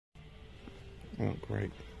Oh,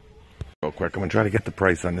 great. Real quick, I'm going to try to get the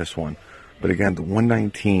price on this one. But again, the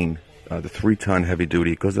 119, the 3-ton heavy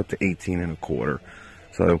duty, it goes up to 18.25.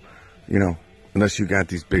 So, you know, unless you got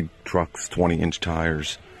these big trucks, 20-inch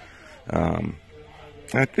tires,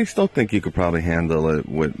 I still think you could probably handle it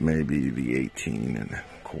with maybe the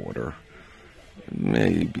 18.25.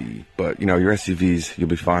 Maybe. But, you know, your SUVs, you'll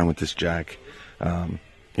be fine with this jack.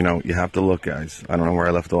 You know, you have to look, guys. I don't know where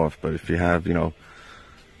I left off, but if you have, you know,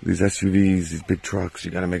 these SUVs, these big trucks, you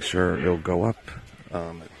got to make sure it'll go up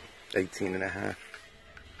 18.5.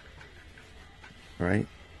 Right?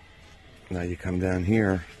 Now you come down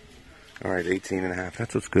here. All right, 18.5.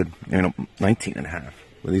 That's what's good. You know, 19.5.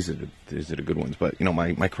 Well, these are the good ones. But, you know,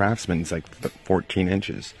 my Craftsman's like 14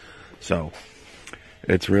 inches. So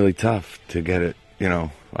it's really tough to get it. You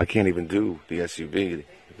know, I can't even do the SUV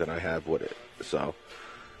that I have with it. So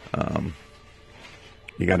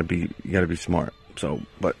you gotta be smart. So,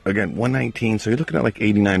 but again, 119. So you're looking at like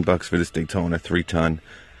 $89 for this Daytona 3-ton,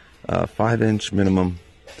 5-inch minimum.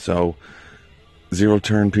 So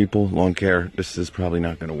 0-turn people, lawn care. This is probably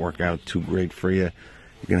not going to work out too great for you.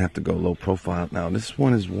 You're gonna have to go low profile. Now this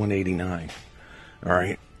one is 189. All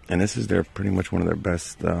right, and this is pretty much one of their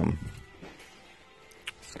best.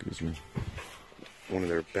 Excuse me. One of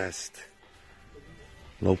their best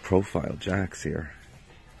low profile jacks here.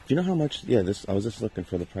 Do you know how much? Yeah, this. I was just looking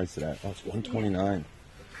for the price of that. Oh, it's 129.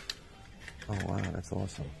 Oh wow, that's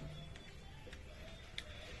awesome.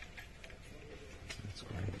 That's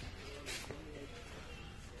great.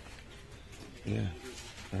 Yeah.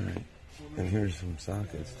 All right. And here's some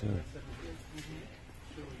sockets too.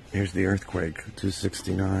 Here's the Earthquake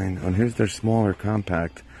 269. And here's their smaller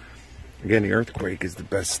compact. Again, the Earthquake is the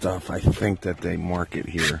best stuff I think that they market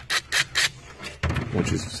here,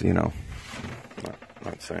 which is, you know,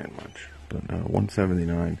 not saying much, but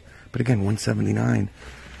 179. But again, 179,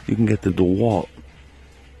 you can get the DeWalt,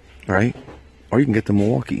 right? Or you can get the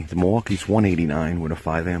Milwaukee. The Milwaukee's 189 with a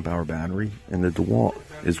 5-amp hour battery, and the DeWalt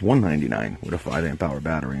is 199 with a 5-amp hour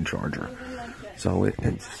battery and charger. So it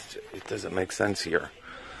doesn't make sense here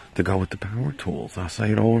to go with the power tools. I'll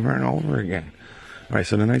say it over and over again. All right,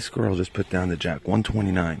 so the nice girl just put down the jack,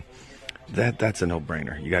 129. That's a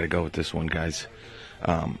no-brainer. You got to go with this one, guys.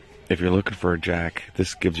 If you're looking for a jack,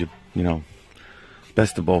 this gives you, you know,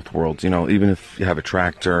 best of both worlds. You know, even if you have a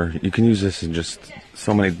tractor, you can use this in just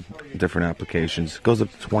so many different applications. It goes up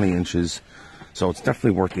to 20 inches, so it's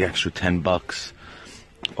definitely worth the extra $10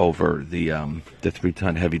 over the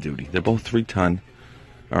 3-ton heavy duty. They're both 3-ton.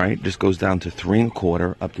 All right, just goes down to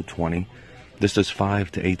 3.25 up to 20. This does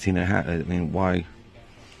 5 to 18.5. I mean, why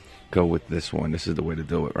go with this one? This is the way to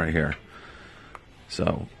do it right here.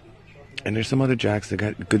 So, and there's some other jacks that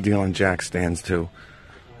got a good deal on jack stands too.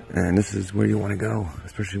 And this is where you want to go,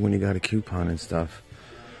 especially when you got a coupon and stuff.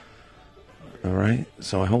 All right,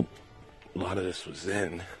 so I hope a lot of this was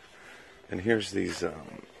in. And here's these are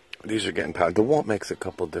getting packed. DeWalt makes a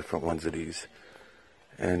couple different ones of these.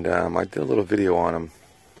 And I did a little video on them.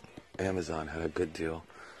 Amazon had a good deal.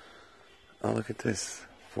 Oh, look at this.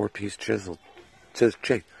 4-piece chisel chest.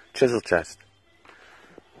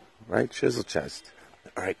 Right? Chisel chest.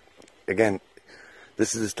 All right. Again,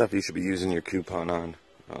 this is the stuff you should be using your coupon on.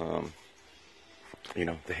 You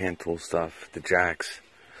know, the hand tool stuff, the jacks.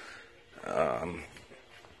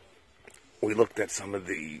 We looked at some of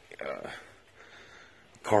the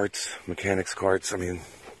carts, mechanics carts. I mean,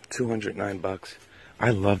 $209. I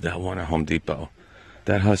love that one at Home Depot.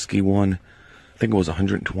 That Husky one, I think it was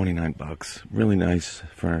 $129. Really nice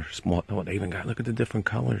for small. Oh, they even got, look at the different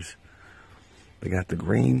colors. They got the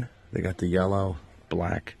green, they got the yellow,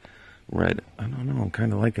 black, red. I don't know, I'm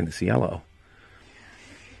kind of liking this yellow.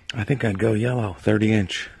 I think I'd go yellow,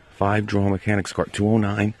 30-inch, 5-draw mechanics cart,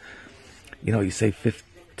 $209. You know, you save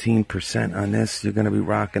 15% on this, you're going to be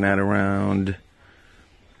rocking at around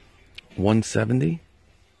 $170.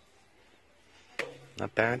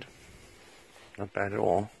 Not bad. Not bad at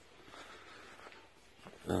all.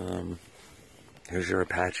 Here's your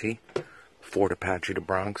Apache. Ford Apache to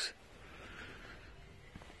Bronx.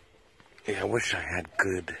 Yeah, I wish I had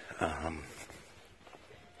good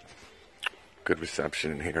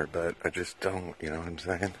reception in here, but I just don't, you know what I'm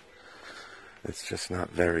saying? It's just not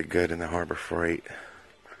very good in the Harbor Freight.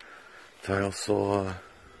 Tile saw.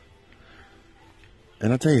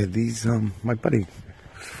 And I'll tell you, these, my buddy,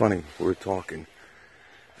 it's funny, we were talking.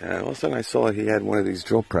 And all of a sudden I saw he had one of these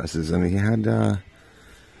drill presses, and he had,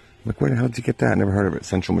 like, where the hell did you get that? I never heard of it.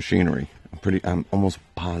 Central Machinery. I'm almost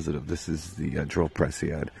positive this is the drill press he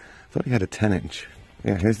had. I thought he had a 10-inch.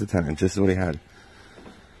 Yeah, here's the 10-inch. This is what he had.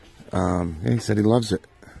 Yeah, he said he loves it.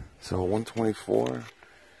 So 124.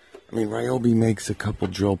 I mean, Ryobi makes a couple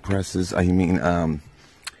drill presses. I mean,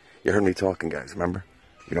 you heard me talking, guys, remember?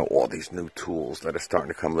 You know, all these new tools that are starting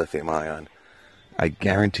to come lithium ion. I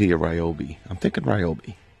guarantee you Ryobi, I'm thinking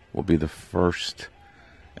Ryobi will be the first,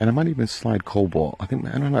 and I might even slide Cobalt. I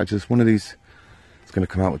don't know, just one of these is going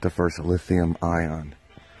to come out with the first lithium ion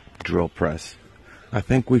drill press. I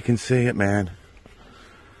think we can see it, man.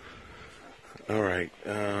 All right,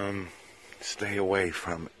 stay away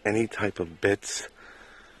from any type of bits.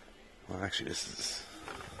 Well, actually, this is...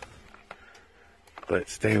 But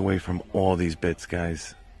stay away from all these bits,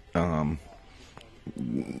 guys.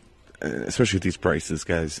 Especially with these prices,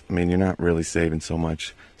 guys. I mean, you're not really saving so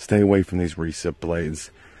much. Stay away from these recip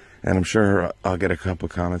blades. And I'm sure I'll get a couple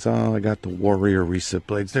comments. Oh, I got the Warrior recip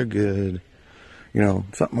blades. They're good. You know,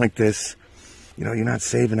 something like this. You know, you're not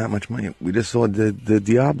saving that much money. We just saw the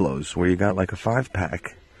Diablos where you got like a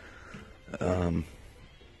 5-pack. You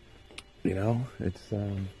know, it's...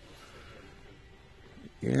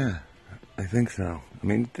 yeah, I think so. I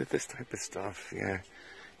mean, this type of stuff, yeah.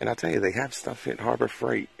 And I'll tell you, they have stuff at Harbor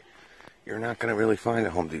Freight. You're not going to really find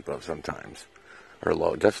at Home Depot sometimes. Or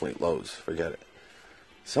Lowe's, definitely Lowe's, forget it.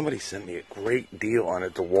 Somebody sent me a great deal on a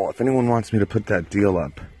DeWalt. If anyone wants me to put that deal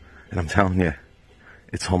up, and I'm telling you,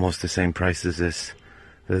 it's almost the same price as this,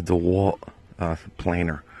 the DeWalt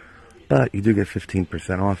planer. But you do get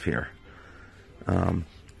 15% off here. And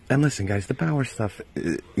listen, guys, the Bauer stuff,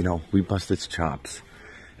 you know, we bust its chops.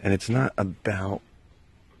 And it's not about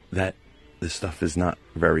that the stuff is not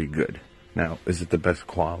very good. Now, is it the best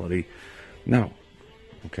quality? No.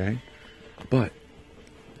 Okay? But,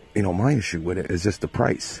 you know, my issue with it is just the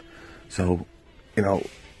price. So, you know,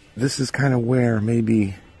 this is kind of where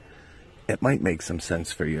maybe it might make some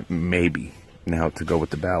sense for you, maybe, now to go with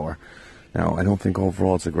the Bauer. Now, I don't think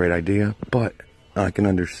overall it's a great idea, but I can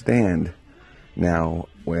understand now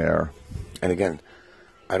where, and again,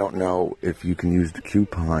 I don't know if you can use the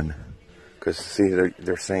coupon, because see,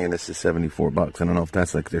 they're saying this is 74 bucks. I don't know if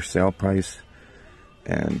that's like their sale price,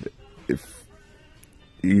 and if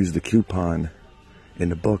you use the coupon in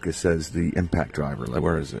the book, it says the impact driver. Like,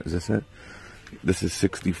 where is it? Is this it? This is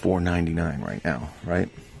 $64.99 right now, right?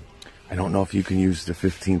 I don't know if you can use the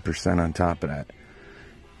 15% on top of that,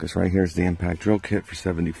 because right here's the impact drill kit for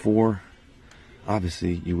 74.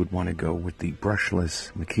 Obviously, you would want to go with the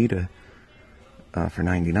brushless Makita for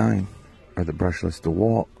 99, or the brushless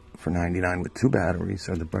DeWalt for 99 with 2 batteries,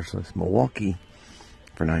 or the brushless Milwaukee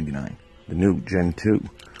for 99, the new Gen 2.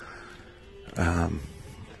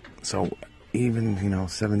 So even, you know,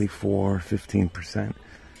 74, 15%,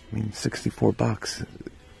 I mean, 64 bucks.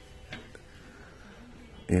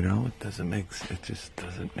 You know, it just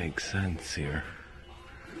doesn't make sense here.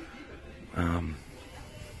 I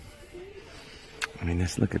mean,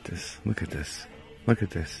 look at this. Look at this. Look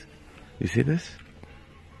at this. You see this?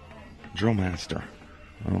 Drill Master.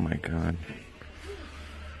 Oh my God.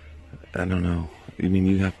 I don't know. I mean,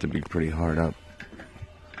 you have to be pretty hard up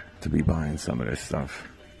to be buying some of this stuff.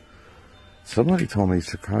 Somebody told me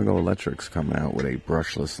Chicago Electric's coming out with a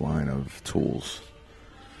brushless line of tools.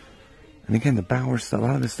 And again, the Bauer stuff, a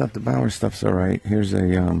lot of this stuff, the Bauer stuff's alright. Here's a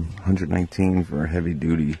 119 for a heavy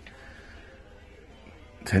duty.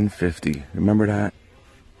 1050. Remember that?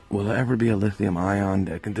 Will there ever be a lithium ion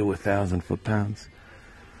that can do 1,000 foot-pounds?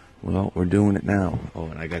 Well, we're doing it now. Oh,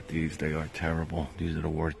 and I got these. They are terrible. These are the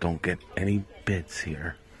worst. Don't get any bits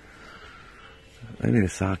here. Maybe the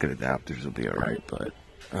socket adapters will be alright, but...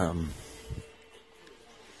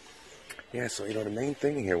 yeah, so, you know, the main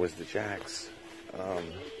thing here was the jacks.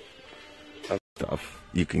 Of stuff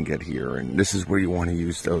you can get here. And this is where you want to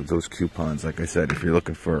use those coupons. Like I said, if you're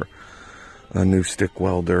looking for a new stick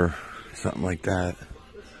welder, something like that.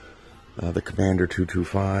 The Commander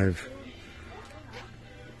 225.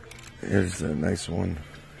 Here's a nice one.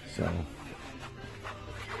 So,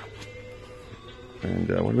 and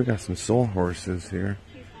what do we got? Some Sawhorses here.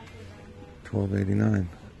 $12.89.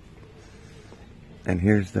 And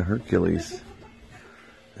here's the Hercules.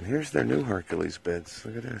 And here's their new Hercules beds.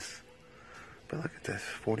 Look at this. But look at this.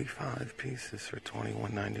 45 pieces for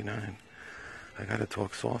 $21.99. I gotta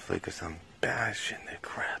talk softly because I'm bashing the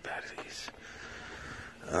crap out of these.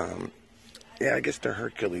 Yeah, I guess the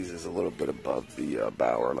Hercules is a little bit above the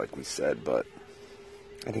Bauer, like we said, but,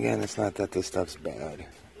 and again, it's not that this stuff's bad,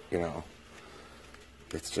 you know.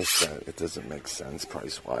 It's just that it doesn't make sense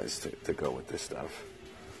price-wise to go with this stuff.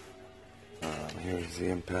 Here's the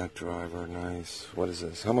impact driver, nice. What is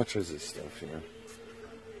this? How much is this stuff here?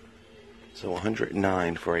 So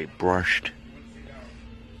 $109 for a brushed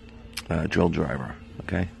drill driver,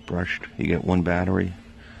 okay? Brushed. You get 1 battery.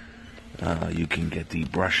 You can get the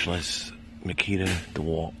brushless Makita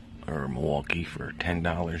DeWalt or Milwaukee for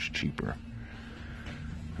 $10 cheaper.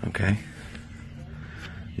 Okay.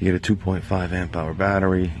 You get a 2.5 amp hour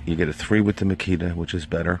battery. You get a 3 with the Makita, which is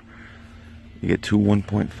better. You get two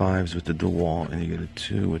 1.5s with the DeWalt, and you get a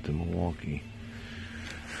 2 with the Milwaukee.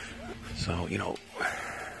 So, you know,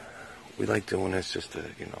 we like doing this just to,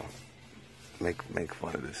 you know, make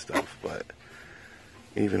fun of this stuff. But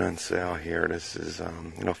even on sale here, this is,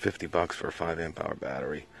 you know, $50 for a 5 amp hour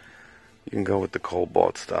battery. You can go with the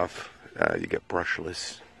Cobalt stuff. You get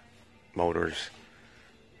brushless motors.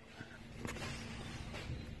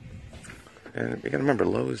 And you gotta remember,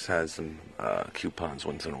 Lowe's has some coupons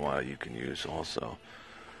once in a while you can use also.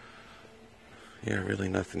 Yeah, really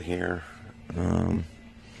nothing here. You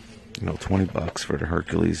know, $20 for the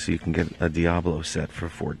Hercules, so you can get a Diablo set for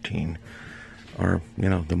 $14, or you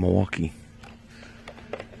know, the Milwaukee.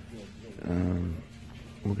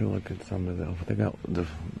 We're gonna look at some of the. They got the.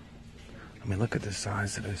 I mean, look at the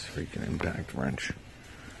size of this freaking impact wrench.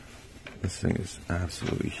 This thing is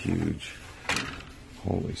absolutely huge.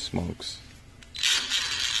 Holy smokes!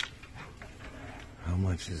 How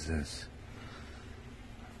much is this?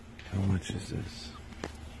 How much is this?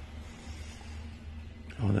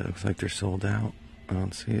 Oh, that looks like they're sold out. I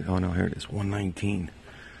don't see it. Oh no, here it is, $119.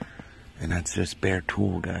 And that's just bare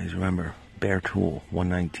tool, guys. Remember, bare tool,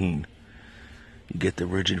 $119. You get the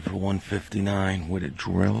rigid for $159 with a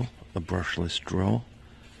drill, a brushless drill,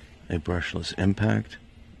 a brushless impact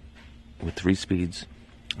with 3 speeds.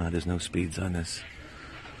 There's no speeds on this.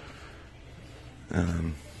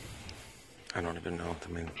 I don't even know.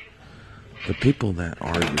 I mean, the people that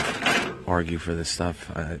argue for this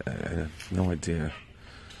stuff, I have no idea.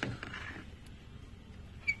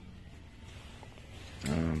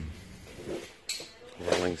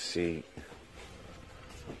 Rolling seat.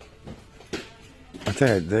 I'll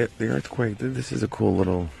tell you, the Earthquake, this is a cool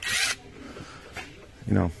little,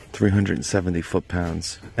 you know, 370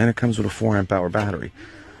 foot-pounds. And it comes with a 4 amp hour battery.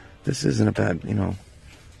 This isn't a bad, you know.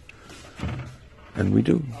 And we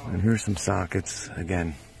do. And here's some sockets.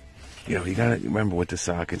 Again, you know, you gotta remember with the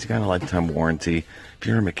sockets, you got a lifetime warranty. If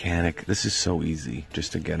you're a mechanic, this is so easy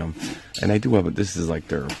just to get them. And I do have this is like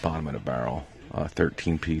their bottom of the barrel,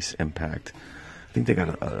 13-piece impact. I think they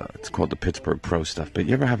got it's called the Pittsburgh Pro stuff. But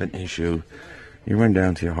you ever have an issue, you run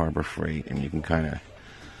down to your Harbor Freight and you can kind of,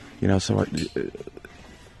 you know, so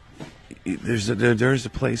there's a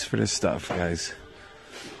place for this stuff, guys.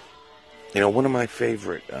 You know, one of my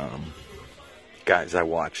favorite guys I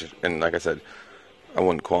watch, and like I said, I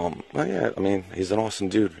wouldn't call him, well, yeah, I mean, he's an awesome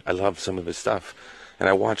dude. I love some of his stuff, and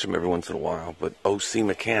I watch him every once in a while. But OC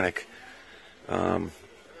Mechanic, you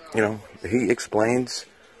know, he explains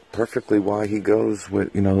perfectly why he goes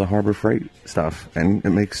with, you know, the Harbor Freight stuff, and it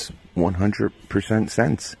makes 100%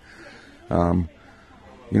 sense. You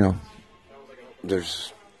know,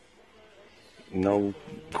 there's no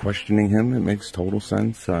questioning him. It makes total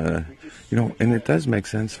sense. You know, and it does make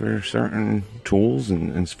sense for certain tools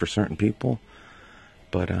and for certain people.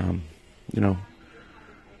 But, you know,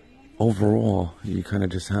 overall, you kind of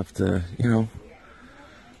just have to, you know,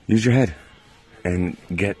 use your head and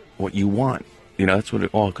get what you want. You know, that's what it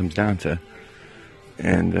all comes down to.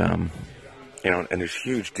 And, you know, and there's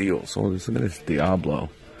huge deals. Oh, look at this Diablo.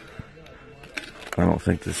 I don't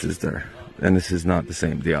think this is their, and this is not the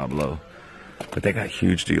same Diablo. But they got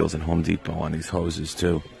huge deals in Home Depot on these hoses,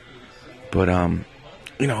 too. But,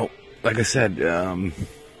 you know, like I said,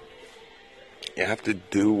 you have to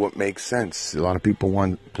do what makes sense. A lot of people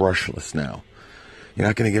want brushless now. You're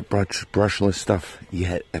not going to get brushless stuff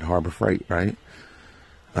yet at Harbor Freight, right?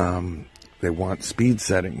 They want speed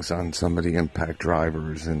settings on some of the impact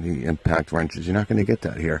drivers and the impact wrenches. You're not going to get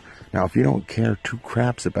that here. Now, if you don't care two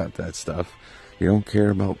craps about that stuff, you don't care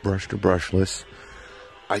about brushed or brushless,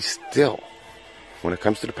 I still, when it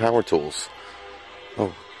comes to the power tools,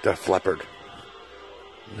 oh, Def Leppard,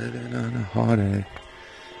 living on a heartache,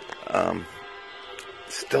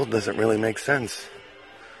 still doesn't really make sense.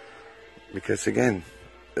 Because again,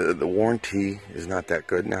 the warranty is not that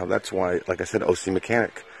good. Now that's why, like I said, OC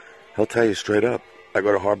Mechanic, he'll tell you straight up. I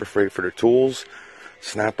go to Harbor Freight for their tools.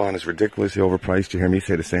 Snap-on is ridiculously overpriced. You hear me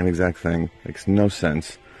say the same exact thing. Makes no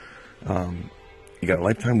sense. You got a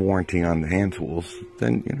lifetime warranty on the hand tools,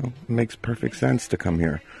 then, you know, it makes perfect sense to come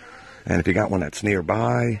here. And if you got one that's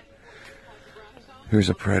nearby, here's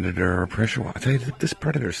a Predator or pressure washer. I tell you, this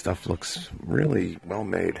Predator stuff looks really well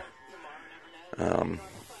made.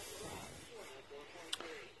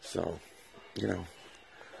 So, you know,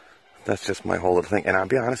 that's just my whole little thing. And I'll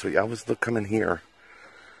be honest with you, I was coming here,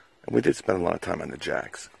 and we did spend a lot of time on the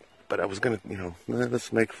jacks. But I was going to, you know,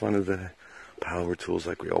 let's make fun of the power tools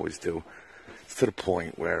like we always do. It's to the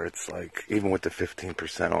point where it's like, even with the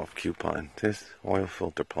 15% off coupon, this oil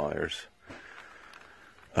filter pliers,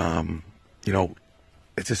 you know,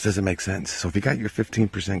 it just doesn't make sense. So if you got your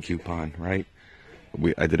 15% coupon, right?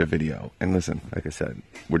 I did a video, and listen, like I said,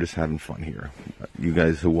 we're just having fun here. You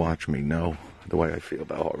guys who watch me know the way I feel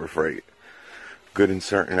about Harbor Freight. Good in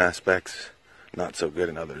certain aspects, not so good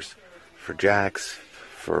in others. For jacks,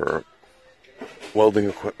 for welding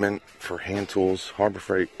equipment, for hand tools, Harbor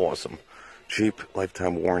Freight, awesome. Cheap,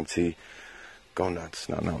 lifetime warranty. Go nuts.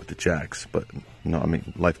 Not with the jacks, but no, I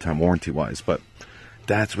mean lifetime warranty wise. But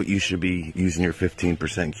that's what you should be using your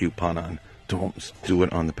 15% coupon on. Don't do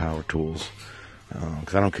it on the power tools,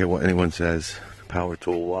 because I don't care what anyone says. Power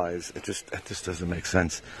tool wise, it just doesn't make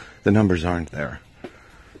sense. The numbers aren't there.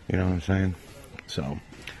 You know what I'm saying? So,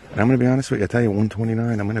 and I'm gonna be honest with you. I tell you,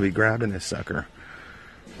 129. I'm gonna be grabbing this sucker.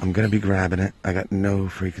 I'm gonna be grabbing it. I got no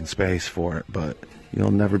freaking space for it, but you'll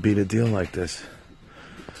never beat a deal like this.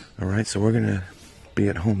 All right, so we're gonna be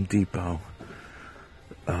at Home Depot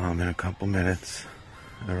in a couple minutes.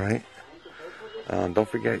 All right. Don't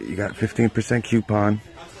forget, you got 15% coupon,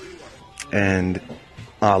 and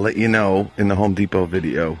I'll let you know in the Home Depot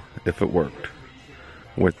video if it worked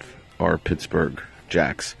with our Pittsburgh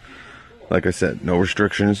Jacks. Like I said, no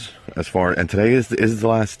restrictions as far, and today is the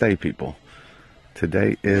last day, people.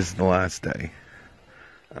 Today is the last day.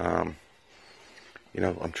 You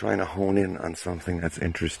know, I'm trying to hone in on something that's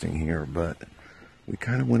interesting here, but we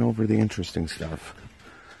kind of went over the interesting stuff.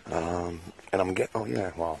 And I'm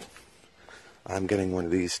getting one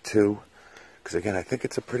of these too, because again, I think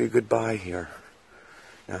it's a pretty good buy here.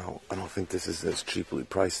 Now, I don't think this is as cheaply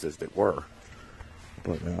priced as they were,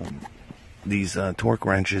 but these torque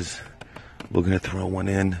wrenches, we're going to throw one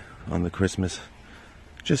in on the Christmas,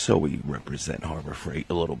 just so we represent Harbor Freight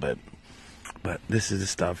a little bit. But this is the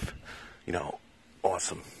stuff, you know,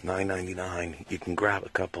 awesome. $9.99. You can grab a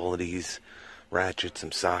couple of these ratchets,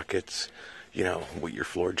 some sockets, you know, with your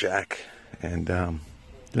floor jack, and you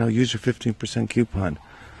know, use your 15% coupon,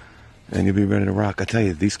 and you'll be ready to rock. I tell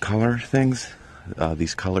you, these color things,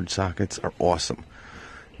 these colored sockets are awesome.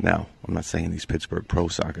 Now, I'm not saying these Pittsburgh Pro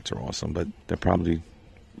sockets are awesome, but they're probably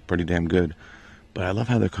pretty damn good. But I love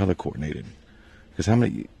how they're color coordinated. Because how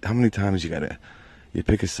many times you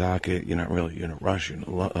pick a socket, you're not really in a rush, you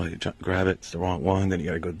grab it, it's the wrong one, then you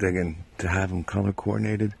gotta go digging to have them color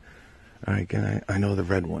coordinated. All right, guy, I know the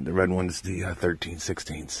red one. The red one is the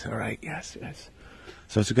 13/16. All right, yes.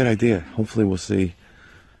 So it's a good idea. Hopefully we'll see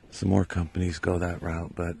some more companies go that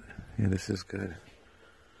route, but yeah, this is good.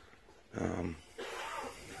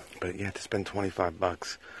 But yeah, to spend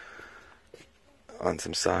 $25 on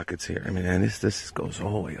some sockets here. I mean, and this goes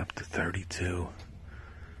all the way up to 32.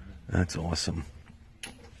 That's awesome.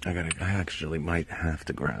 I actually might have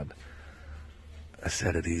to grab a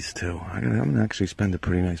set of these too. I'm gonna actually spend a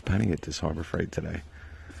pretty nice penny at this Harbor Freight today,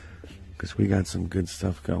 because we got some good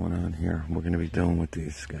stuff going on here. We're gonna be doing with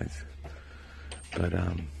these guys. But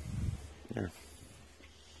yeah.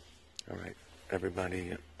 All right,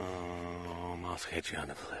 everybody. I'll catch you on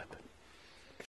the flip.